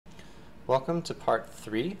Welcome to part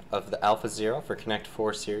 3 of the AlphaZero for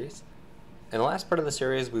Connect4 series. In the last part of the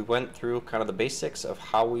series, we went through kind of the basics of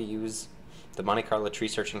how we use the Monte Carlo tree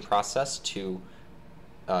searching process to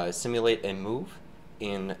simulate a move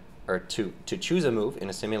to choose a move in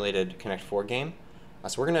a simulated Connect4 game.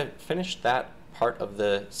 So we're going to finish that part of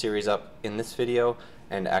the series up in this video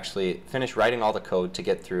and actually finish writing all the code to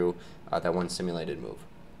get through that one simulated move.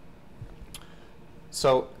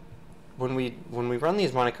 So when we run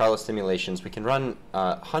these Monte Carlo simulations, we can run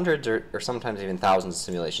hundreds or sometimes even thousands of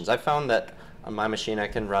simulations. I've found that on my machine I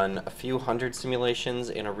can run a few hundred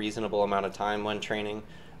simulations in a reasonable amount of time when training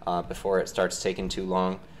before it starts taking too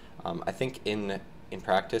long. I think in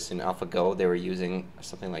practice in AlphaGo they were using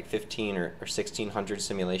something like 15 or 1600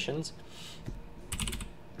 simulations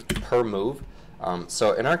per move.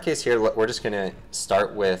 So in our case here, we're just going to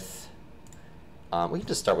start with we can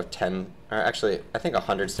just start with 10, or actually I think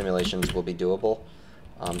 100 simulations will be doable.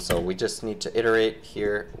 So we just need to iterate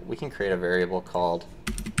here. We can create a variable called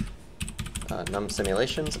num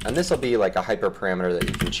simulations, and this will be like a hyperparameter that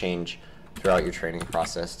you can change throughout your training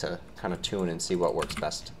process to kind of tune and see what works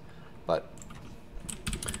best. But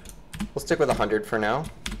we'll stick with 100 for now.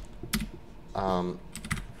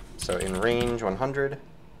 So in range 100,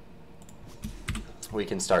 we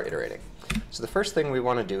can start iterating. So the first thing we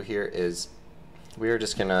want to do here is we are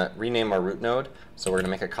just going to rename our root node. So we're going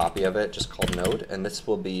to make a copy of it just called node, and this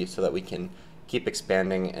will be so that we can keep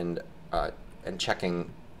expanding and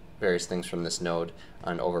checking various things from this node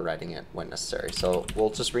and overriding it when necessary. So we'll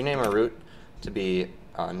just rename our root to be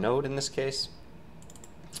node in this case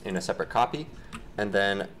in a separate copy, and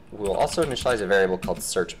then we'll also initialize a variable called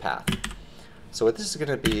search path. So what this is going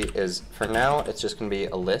to be is, for now it's just going to be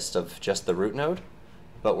a list of just the root node,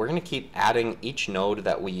 but we're going to keep adding each node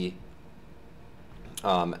that we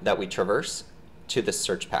traverse to this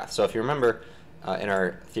search path. So if you remember in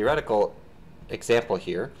our theoretical example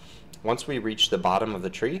here, once we reach the bottom of the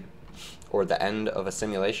tree or the end of a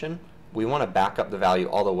simulation, we want to back up the value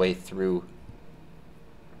all the way through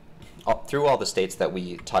all the states that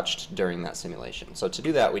we touched during that simulation. So to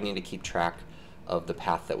do that, we need to keep track of the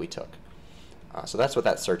path that we took. So that's what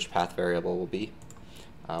that search path variable will be.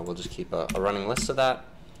 We'll just keep a running list of that.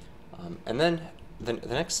 And then the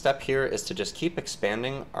next step here is to just keep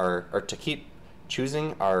expanding or to keep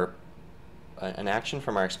choosing an action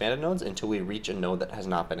from our expanded nodes until we reach a node that has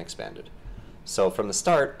not been expanded. So from the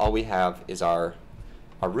start, all we have is our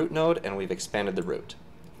root node, and we've expanded the root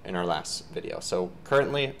in our last video. So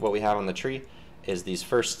currently what we have on the tree is these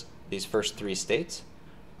first 3 states,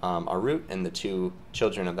 our root and the 2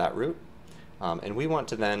 children of that root. And we want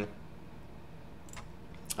to then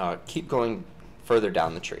keep going further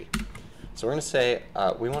down the tree. So we're going to say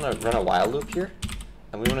we want to run a while loop here,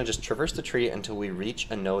 and we want to just traverse the tree until we reach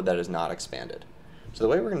a node that is not expanded. So the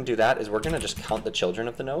way we're going to do that is we're going to just count the children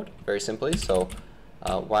of the node, very simply. So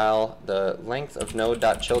while the length of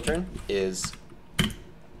node.children is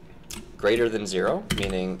greater than 0,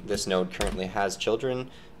 meaning this node currently has children,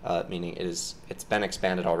 meaning it's been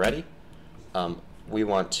expanded already, we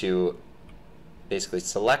want to basically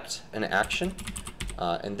select an action,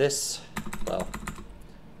 and this, well,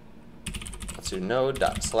 let's do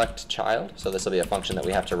node.selectChild. So this will be a function that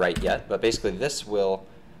we have to write yet, but basically this will,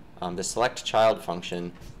 the selectChild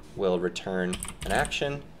function will return an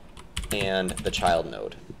action and the child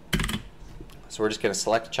node. So we're just going to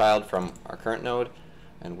select child from our current node,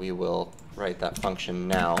 and we will write that function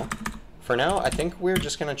now. For now, I think we're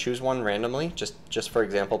just going to choose one randomly, just for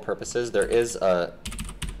example purposes. There is a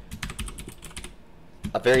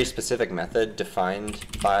very specific method defined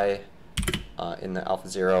by in the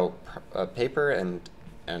AlphaZero paper,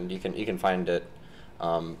 and you can find it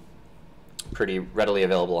pretty readily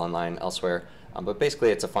available online elsewhere. But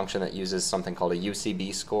basically it's a function that uses something called a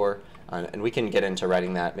UCB score, and we can get into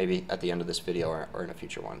writing that maybe at the end of this video or in a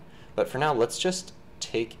future one. But for now, let's just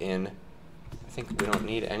take in, I think we don't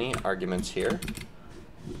need any arguments here.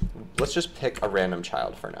 Let's just pick a random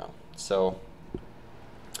child for now. So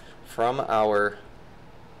from our,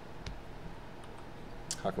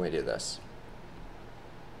 how can we do this?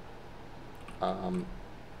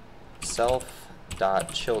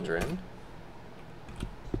 Self.children.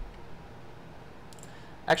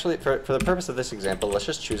 Actually, for the purpose of this example, let's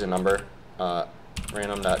just choose a number,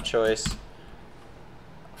 random.choice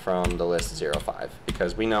from the list 0, 5,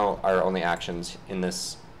 because we know our only actions in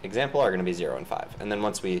this example are going to be 0 and 5. And then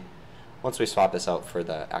once we swap this out for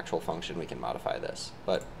the actual function, we can modify this.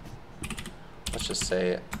 But let's just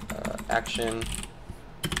say action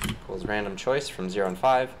equals random choice from 0 and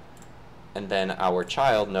 5, and then our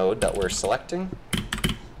child node that we're selecting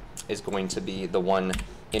is going to be the one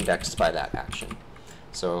indexed by that action.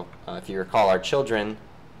 So if you recall, our children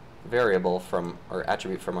variable from, or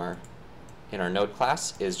attribute from in our node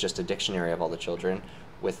class is just a dictionary of all the children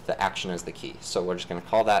with the action as the key. So we're just going to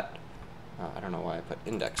call that, I don't know why I put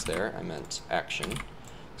index there, I meant action.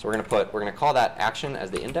 So we're going to call that action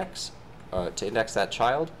as the index to index that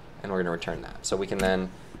child, and we're going to return that. So we can then,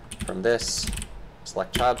 from this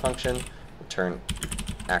select child function, return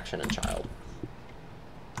action and child.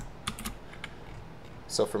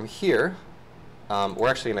 So from here, we're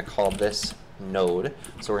actually going to call this node.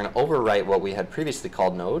 So we're going to overwrite what we had previously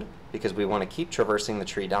called node, because we want to keep traversing the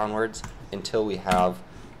tree downwards until we have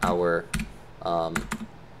our, so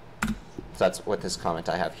that's what this comment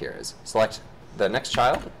I have here is. Select the next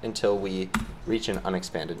child until we reach an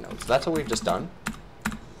unexpanded node. So that's what we've just done.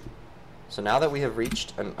 So now that we have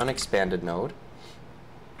reached an unexpanded node,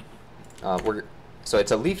 so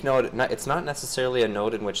it's a leaf node. It's not necessarily a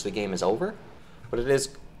node in which the game is over, but it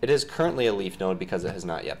is currently a leaf node because it has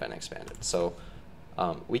not yet been expanded. So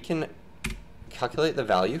we can calculate the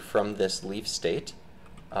value from this leaf state,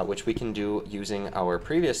 which we can do using our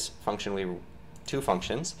previous function, two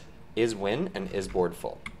functions, isWhen and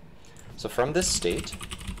isBoardFull. So from this state,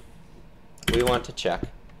 we want to check,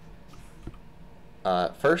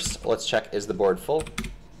 first let's check is the board full.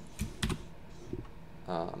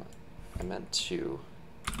 I meant to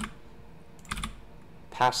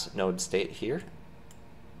pass node state here.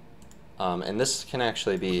 And this can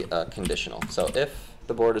actually be conditional. So if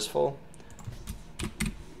the board is full,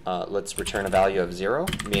 let's return a value of 0,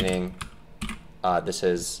 meaning this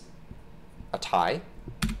is a tie.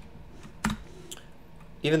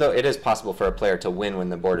 Even though it is possible for a player to win when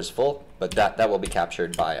the board is full, but that will be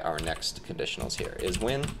captured by our next conditionals here.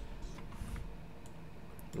 isWhen,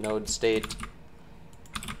 node state,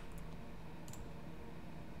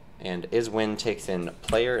 and isWhen takes in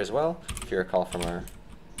player as well, if you recall from our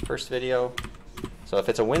first video. So if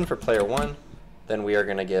it's a win for player 1, then we are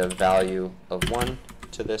going to give value of 1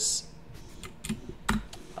 to this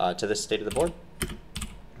state of the board.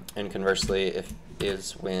 And conversely, if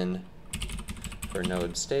isWhen for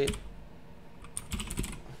node state,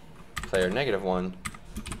 player -1,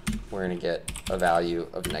 we're going to get a value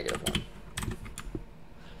of -1.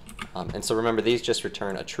 And so remember, these just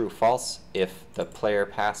return a true false if the player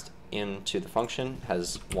passed into the function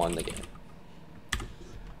has won the game.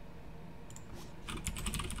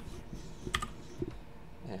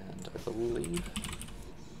 And I believe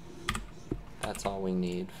that's all we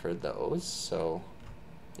need for those. So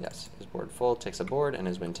yes, is board full takes a board, and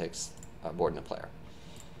isWhen takes a board and a player.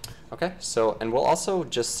 Okay, so, and we'll also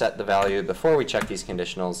just set the value, before we check these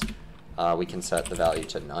conditionals, we can set the value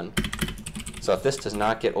to none. So if this does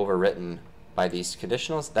not get overwritten by these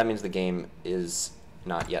conditionals, that means the game is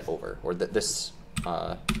not yet over, or that this,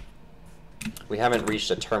 we haven't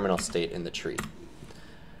reached a terminal state in the tree.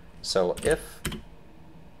 So if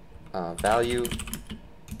value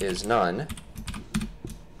is none,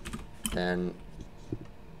 then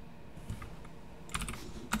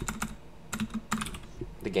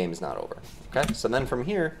the game is not over. Okay, so then from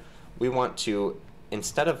here, we want to,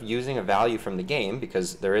 instead of using a value from the game,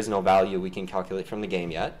 because there is no value we can calculate from the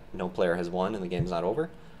game yet, no player has won and the game's not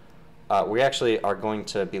over, we actually are going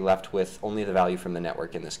to be left with only the value from the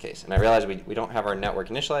network in this case. And I realize we don't have our network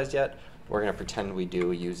initialized yet. We're going to pretend we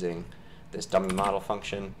do using this dummy model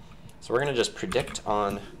function. So we're going to just predict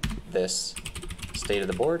on this state of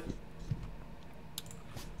the board,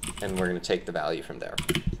 and we're going to take the value from there.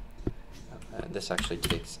 This actually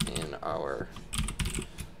takes in our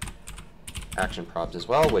action probs as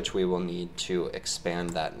well, which we will need to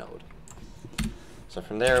expand that node. So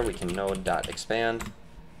from there, we can node.expand.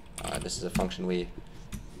 This is a function we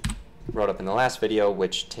wrote up in the last video,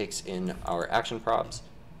 which takes in our action probs.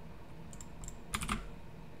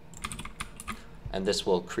 And this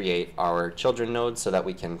will create our children node so that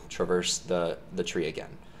we can traverse the tree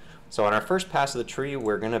again. So on our first pass of the tree,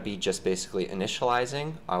 we're going to be just basically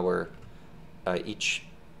initializing our each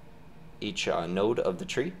node of the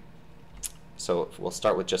tree. So we'll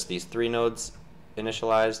start with just these 3 nodes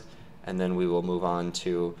initialized, and then we will move on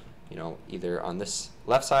to, either on this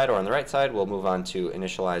left side or on the right side, we'll move on to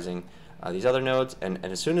initializing these other nodes. And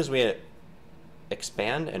as soon as we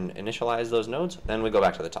expand and initialize those nodes, then we go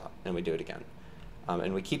back to the top and we do it again.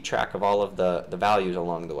 And we keep track of all of the values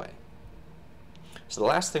along the way. So the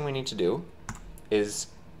last thing we need to do is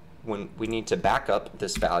when we need to back up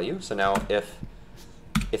this value. So now if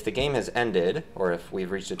the game has ended, or if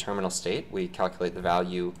we've reached a terminal state, we calculate the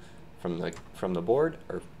value from the board,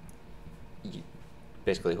 or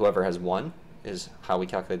basically whoever has won is how we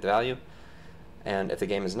calculate the value. And if the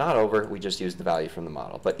game is not over, we just use the value from the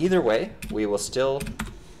model. But either way, we will still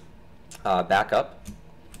back up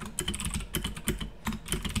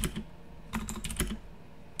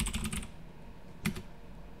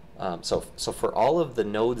So for all of the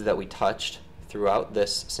nodes that we touched throughout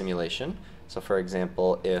this simulation, so for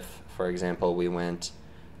example, if, for example, we went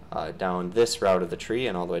down this route of the tree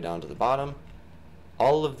and all the way down to the bottom,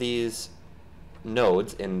 all of these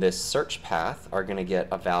nodes in this search path are going to get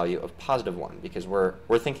a value of +1 because we're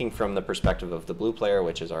thinking from the perspective of the blue player,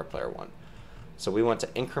 which is our player 1. So we want to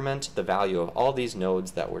increment the value of all these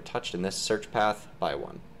nodes that were touched in this search path by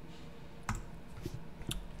 1.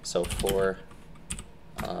 So for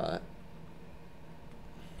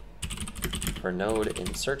node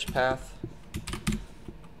in search path,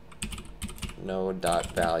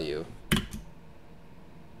 node.value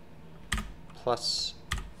plus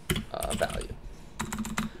value.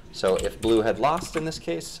 So if blue had lost in this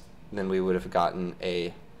case, then we would have gotten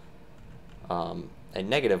a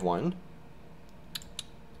 -1.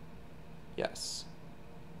 Yes.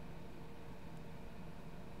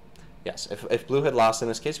 Yes, if blue had lost in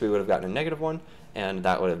this case, we would have gotten a -1, and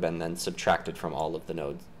that would have been then subtracted from all of the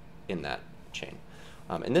nodes in that chain.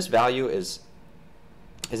 And this value is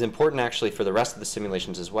important actually for the rest of the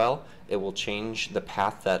simulations as well. It will change the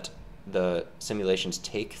path that the simulations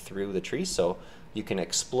take through the tree, so you can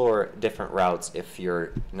explore different routes if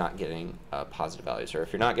you're not getting positive values, or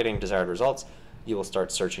if you're not getting desired results, you will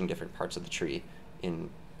start searching different parts of the tree in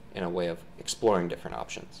a way of exploring different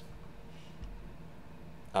options.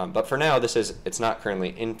 But for now, it's not currently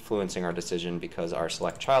influencing our decision because our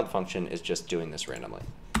select child function is just doing this randomly.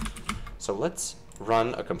 So let's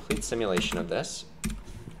run a complete simulation of this,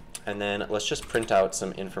 and then let's just print out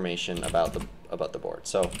some information about the board.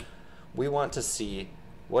 So we want to see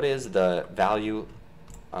what is the value.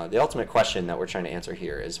 The ultimate question that we're trying to answer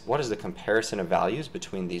here is what is the comparison of values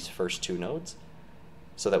between these first two nodes,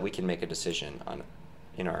 so that we can make a decision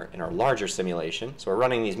in our larger simulation. So we're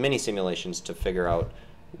running these mini simulations to figure out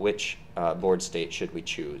which board state should we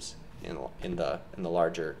choose in the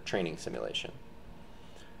larger training simulation.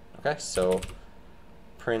 Okay, so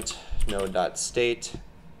print node.state,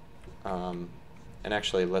 and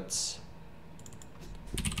actually let's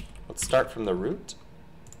start from the root,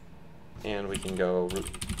 and we can go root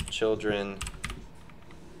children.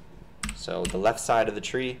 So the left side of the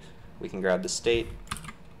tree, we can grab the state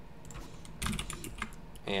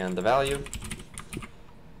and the value.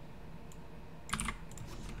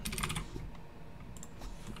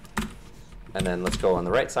 And then let's go on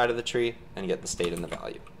the right side of the tree and get the state and the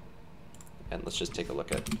value. And let's just take a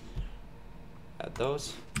look at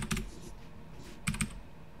those.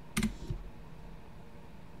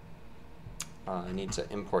 I need to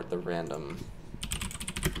import the random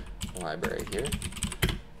library here.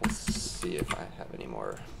 Let's see if I have any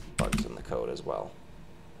more bugs in the code as well.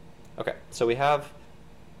 Okay, so we have,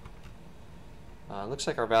 looks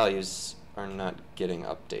like our values are not getting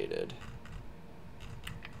updated.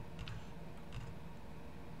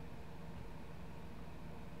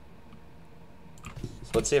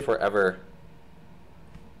 So let's see if we're ever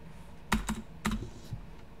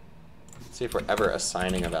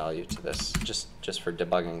assigning a value to this, just for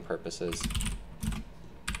debugging purposes.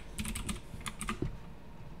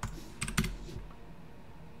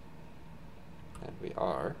 And we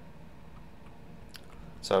are.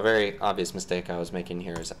 So a very obvious mistake I was making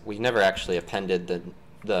here is we never actually appended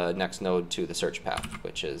the next node to the search path,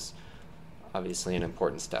 which is obviously an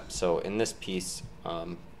important step. So in this piece,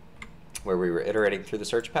 where we were iterating through the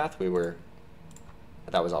search path,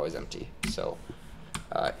 that was always empty. So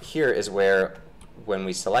here is where, when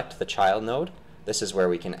we select the child node, this is where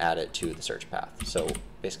we can add it to the search path. So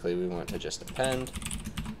basically we want to just append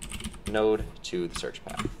node to the search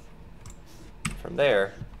path. From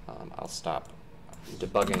there, I'll stop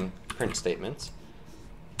debugging print statements.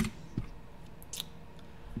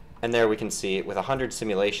 And there we can see with 100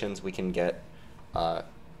 simulations we can get,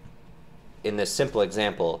 in this simple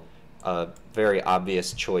example, a very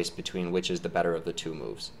obvious choice between which is the better of the two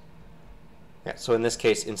moves. Yeah, so in this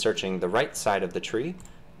case, in searching the right side of the tree,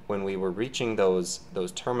 when we were reaching those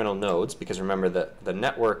terminal nodes, because remember the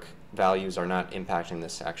network values are not impacting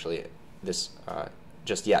this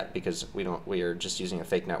just yet, because we are just using a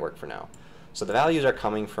fake network for now. So the values are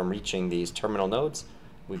coming from reaching these terminal nodes.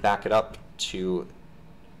 We back it up to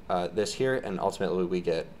this here, and ultimately we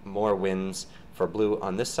get more wins for blue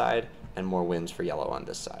on this side and more wins for yellow on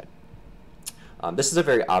this side. This is a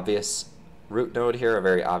very obvious root node here, a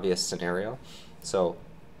very obvious scenario. So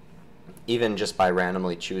even just by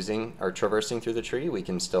randomly choosing or traversing through the tree, we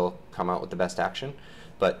can still come out with the best action.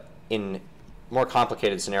 But in more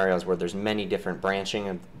complicated scenarios where there's many different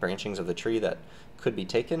branchings of the tree that could be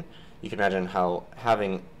taken, you can imagine how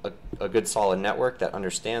having a good solid network that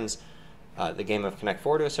understands the game of Connect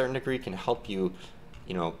 4 to a certain degree can help you,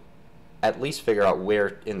 at least figure out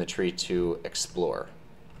where in the tree to explore.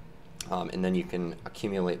 And then you can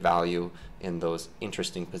accumulate value in those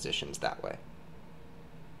interesting positions that way.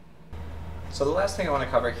 So the last thing I want to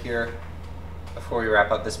cover here before we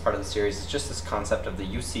wrap up this part of the series is just this concept of the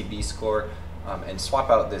UCB score, and swap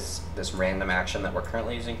out this random action that we're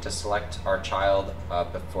currently using to select our child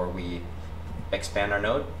before we expand our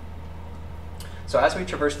node. So as we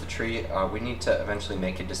traverse the tree, we need to eventually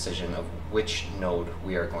make a decision of which node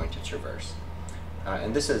we are going to traverse.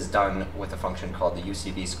 And this is done with a function called the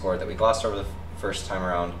UCB score that we glossed over the first time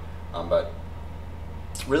around, but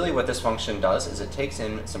really what this function does is it takes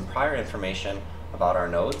in some prior information about our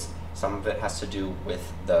nodes. Some of it has to do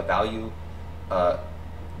with the value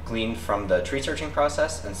gleaned from the tree searching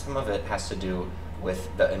process, and some of it has to do with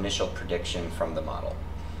the initial prediction from the model,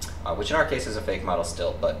 which in our case is a fake model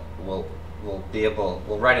still, but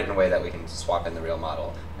we'll write it in a way that we can swap in the real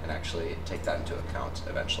model and actually take that into account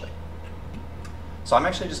eventually. So I'm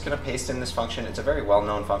actually just going to paste in this function. It's a very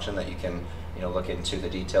well-known function that you can look into the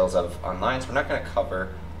details of online. So we're not going to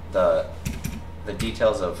cover the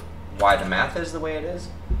details of why the math is the way it is,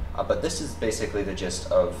 but this is basically the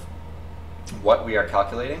gist of what we are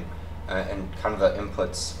calculating, and kind of the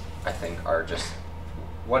inputs, I think, are just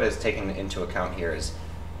what is taken into account here is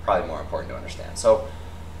probably more important to understand. So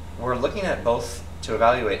we're looking at both, to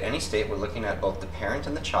evaluate any state, we're looking at both the parent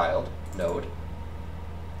and the child node,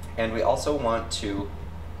 and we also want to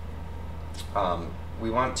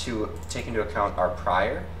take into account our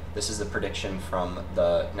prior. This is the prediction from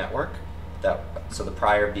the network, so the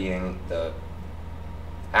prior being the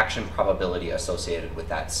action probability associated with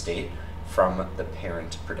that state from the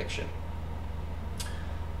parent prediction.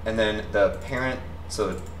 And then the parent,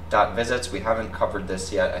 so dot visits, we haven't covered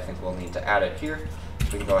this yet. I think we'll need to add it here.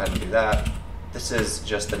 We can go ahead and do that. This is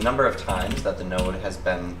just the number of times that the node has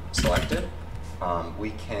been selected.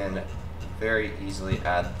 We can very easily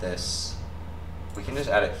add this. We can just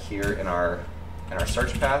add it here in our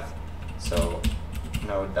search path. So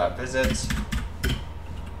node.visits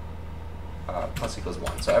plus equals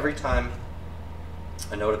 1. So every time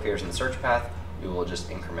a node appears in the search path, we will just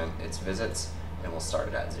increment its visits, and we'll start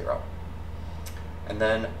it at 0. And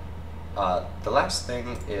then the last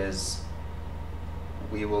thing is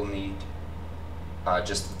we will need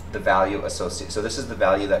just the value associated. So this is the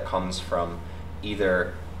value that comes from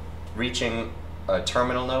either reaching a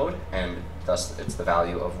terminal node, and thus it's the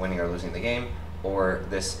value of winning or losing the game, or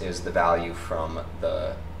this is the value from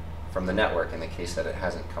the network in the case that it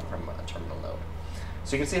hasn't come from a terminal node.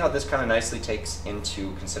 So you can see how this kind of nicely takes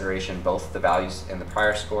into consideration both the values in the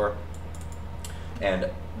prior score, and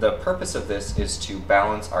the purpose of this is to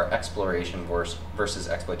balance our exploration versus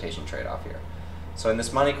exploitation trade-off here. So in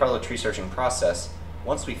this Monte Carlo tree searching process,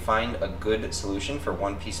 once we find a good solution for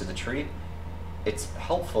one piece of the tree, it's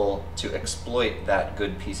helpful to exploit that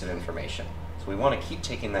good piece of information. So we want to keep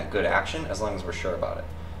taking that good action as long as we're sure about it.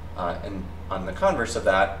 And on the converse of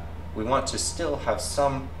that, we want to still have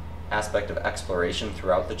some aspect of exploration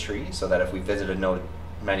throughout the tree, so that if we visit a node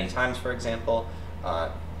many times, for example,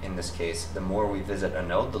 in this case, the more we visit a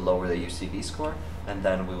node, the lower the UCB score, and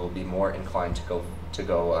then we will be more inclined to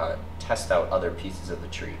go test out other pieces of the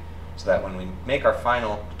tree, so that when we make our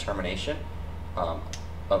final determination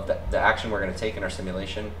of the action we're going to take in our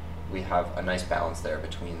simulation, we have a nice balance there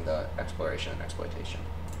between the exploration and exploitation.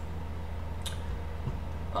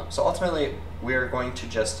 So ultimately, we're going to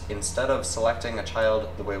just, instead of selecting a child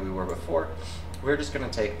the way we were before, we're just going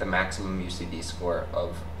to take the maximum UCB score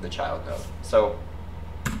of the child node. So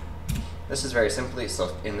this is very simply,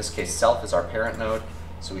 so in this case, self is our parent node,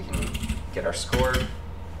 so we can get our score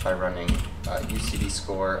by running UCB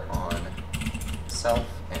score on self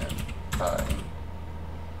and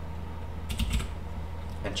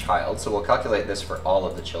child. So we'll calculate this for all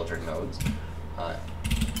of the children nodes,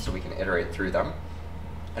 so we can iterate through them.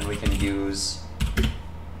 And we can use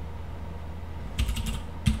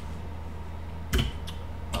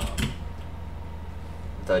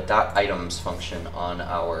the .items function on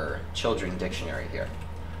our children dictionary here.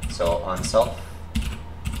 So on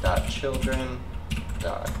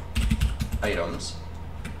self.children.items,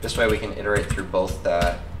 this way we can iterate through both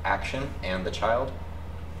the action and the child.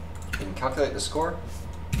 We can calculate the score.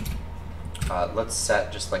 Let's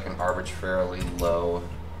set just like an arbitrarily low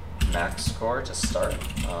max score to start.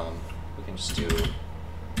 We can just do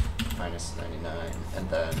 -99, and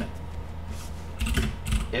then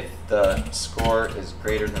if the score is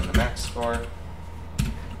greater than the max score,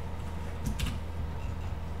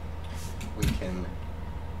 we can,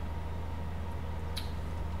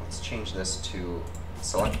 let's change this to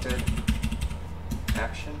selected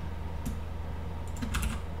action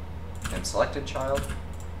and selected child.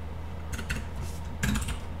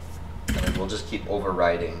 we'll just keep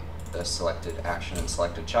overriding the selected action and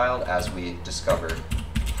selected child as we discover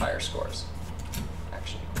higher scores.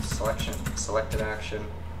 Action equals selection, selected action,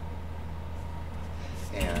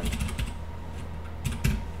 and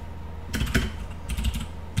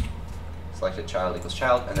selected child equals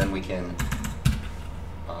child, and then we can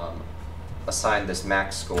assign this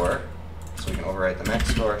max score, so we can overwrite the max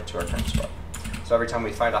score to our current score. So every time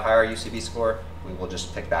we find a higher UCB score, we will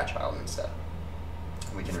just pick that child instead.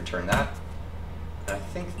 We can return that. And I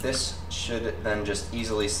think this should then just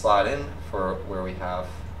easily slot in for where we have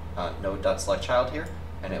node.selectChild here,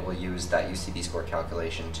 and it will use that UCB score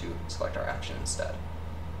calculation to select our action instead.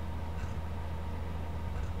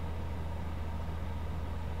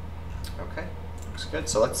 Okay, looks good.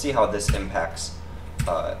 So let's see how this impacts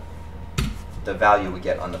the value we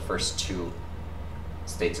get on the first two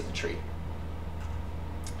states of the tree.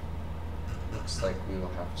 Looks like we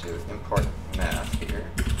will have to import math here.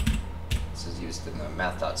 This is used in the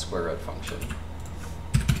math.square root function.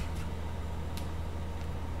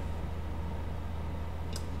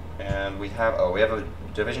 And we have a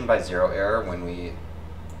division by zero error when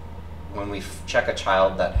we check a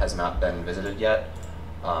child that has not been visited yet.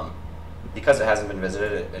 Because it hasn't been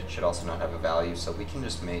visited, it should also not have a value, so we can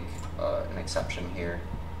just make an exception here.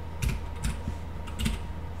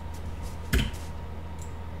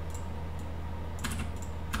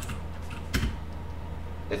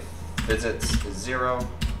 If visits is 0,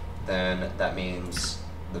 then that means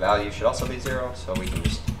the value should also be 0, so we can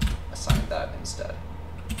just assign that instead.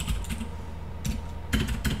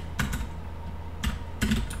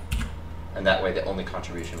 And that way the only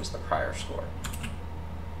contribution is the prior score.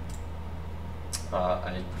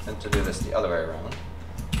 I tend to do this the other way around.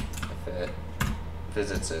 If it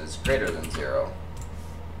visits is greater than 0.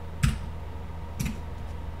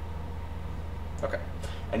 Okay.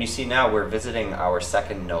 And you see now we're visiting our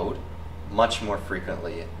second node much more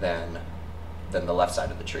frequently than the left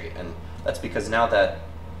side of the tree. And that's because now that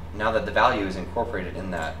the value is incorporated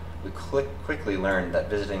in that, we quickly learn that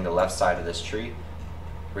visiting the left side of this tree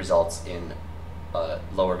results in a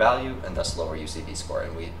lower value and thus lower UCB score,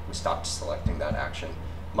 and we stopped selecting that action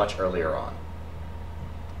much earlier on.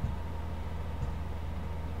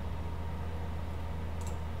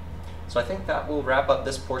 So I think that will wrap up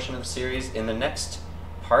this portion of the series. In the next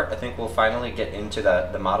part, I think we'll finally get into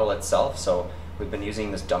the model itself. So we've been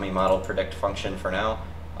using this dummy model predict function for now,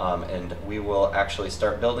 and we will actually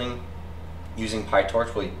start building using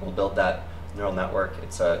PyTorch. We'll build that neural network.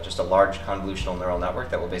 It's just a large convolutional neural network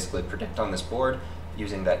that will basically predict on this board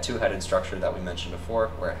using that two-headed structure that we mentioned before,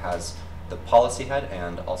 where it has the policy head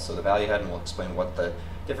and also the value head, and we'll explain what the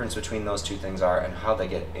difference between those two things are and how they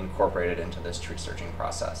get incorporated into this tree searching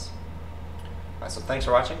process. So thanks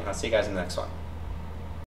for watching, and I'll see you guys in the next one.